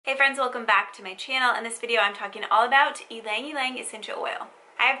Hey friends, welcome back to my channel. In this video I'm talking all about Ylang essential oil.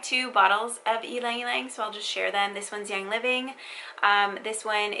 I have two bottles of Ylang, so I'll just share them. This one's Young Living. This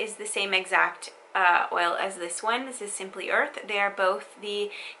one is the same exact oil as this one. This is Simply Earth. They are both the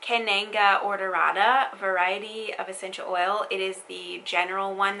Cananga or Dorada variety of essential oil. It is the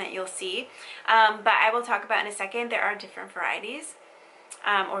general one that you'll see, but I will talk about in a second. There are different varieties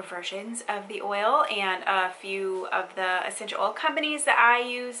or versions of the oil, and a few of the essential oil companies that I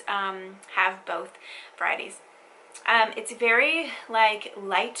use have both varieties. It's very like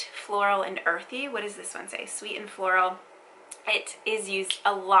light floral and earthy. What does this one say? Sweet and floral. It is used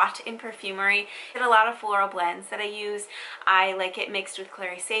a lot in perfumery and a lot of floral blends that I use. I like it mixed with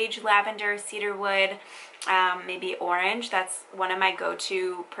clary sage, lavender, cedarwood, maybe orange. That's one of my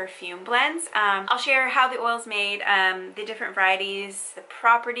go-to perfume blends. I'll share how the oil is made, the different varieties, the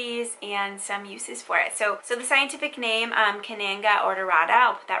properties, and some uses for it. So the scientific name, Cananga or Dorada,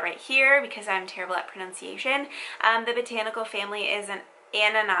 I'll put that right here because I'm terrible at pronunciation. The botanical family is an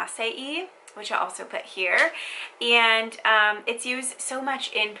Ananaceae, which I'll also put here, and it's used so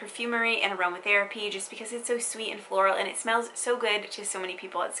much in perfumery and aromatherapy just because it's so sweet and floral, and it smells so good to so many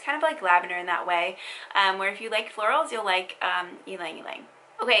people. It's kind of like lavender in that way, where if you like florals, you'll like Ylang.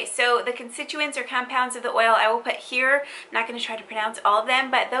 Okay, so the constituents or compounds of the oil I will put here. I'm not going to try to pronounce all of them,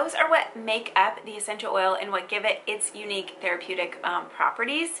 but those are what make up the essential oil and what give it its unique therapeutic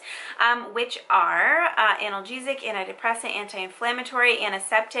properties, which are analgesic, antidepressant, anti-inflammatory,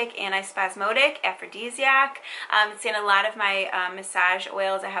 antiseptic, antispasmodic, aphrodisiac. It's in a lot of my massage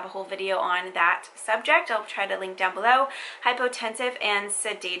oils. I have a whole video on that subject. I'll try to link down below. Hypotensive and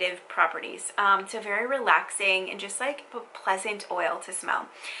sedative properties. So very relaxing and just like a pleasant oil to smell.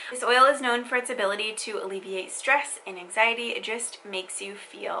 This oil is known for its ability to alleviate stress and anxiety. It just makes you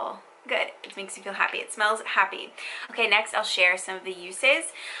feel good. It makes you feel happy. It smells happy. Okay, next I'll share some of the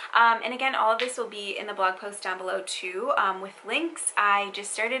uses. And again, all of this will be in the blog post down below too, with links. I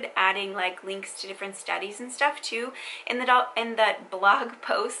just started adding like links to different studies and stuff too in the blog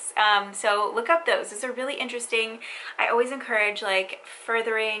posts. So look up those. Those are really interesting. I always encourage like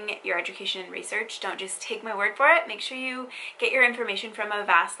furthering your education and research. Don't just take my word for it. Make sure you get your information from a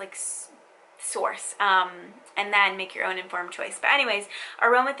vast like source, and then make your own informed choice. But anyways,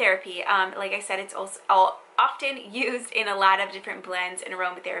 aromatherapy, like I said, it's also often used in a lot of different blends in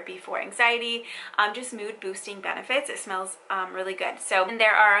aromatherapy for anxiety, just mood boosting benefits. It smells really good. So, and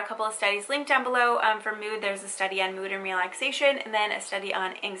there are a couple of studies linked down below. For mood, there's a study on mood and relaxation, and then a study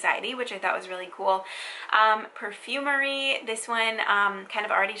on anxiety, which I thought was really cool. Perfumery, this one kind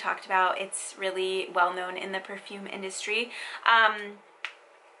of already talked about. It's really well known in the perfume industry.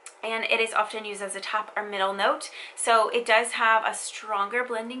 And it is often used as a top or middle note. So it does have a stronger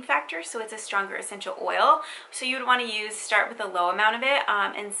blending factor, so it's a stronger essential oil. So you would want to start with a low amount of it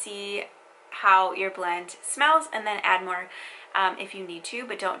and see how your blend smells, and then add more if you need to,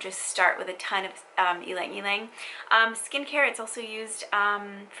 but don't just start with a ton of Ylang. Skincare, it's also used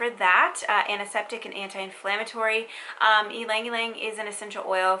for that, antiseptic and anti-inflammatory. Ylang is an essential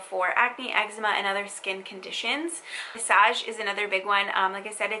oil for acne, eczema, and other skin conditions. Massage is another big one. Like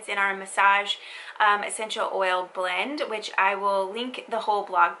I said, it's in our massage essential oil blend, which I will link the whole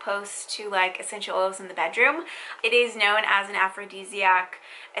blog post to, like essential oils in the bedroom. It is known as an aphrodisiac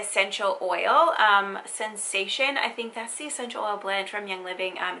essential oil. Sensation, I think that's the essential oil blend from Young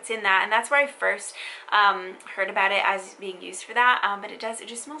Living. It's in that, and that's where I first heard about it as being used for that, but it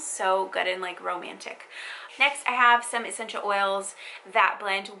just smells so good and like romantic. Next, I have some essential oils that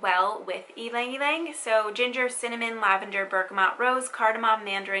blend well with Ylang. So ginger, cinnamon, lavender, bergamot, rose, cardamom,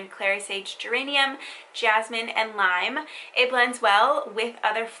 mandarin, clary sage, geranium, jasmine, and lime. It blends well with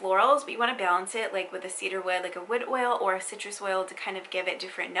other florals, but you want to balance it like with a cedarwood, like a wood oil or a citrus oil to kind of give it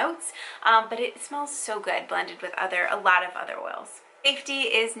different notes. But it smells so good blended with a lot of other oils. Safety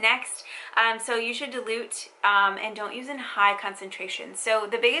is next, so you should dilute and don't use in high concentration. So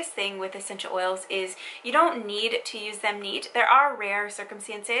the biggest thing with essential oils is you don't need to use them neat. There are rare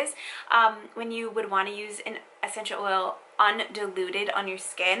circumstances when you would want to use an essential oil undiluted on your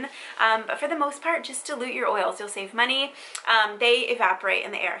skin, but for the most part, just dilute your oils. You'll save money. They evaporate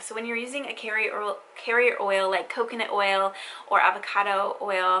in the air. So when you're using a carrier oil like coconut oil or avocado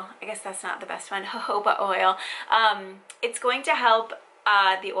oil, I guess that's not the best one, jojoba oil, it's going to help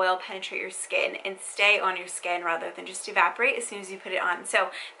the oil penetrate your skin and stay on your skin rather than just evaporate as soon as you put it on. So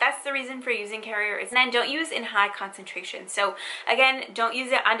that's the reason for using carrier. And then don't use in high concentration. So again, don't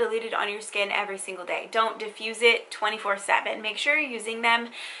use it undiluted on your skin every single day. Don't diffuse it 24/7. Make sure you're using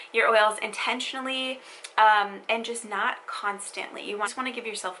your oils intentionally, and just not constantly. You just want to give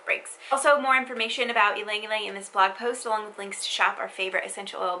yourself breaks. Also, more information about Ylang Ylang in this blog post, along with links to shop our favorite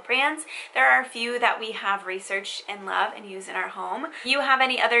essential oil brands. There are a few that we have researched and love and use in our home. If you have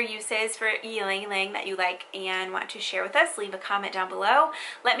any other uses for Ylang Ylang that you like and want to share with us, leave a comment down below.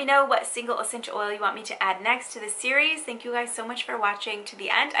 Let me know what single essential oil you want me to add next to this series. Thank you guys so much for watching to the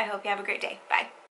end. I hope you have a great day. Bye.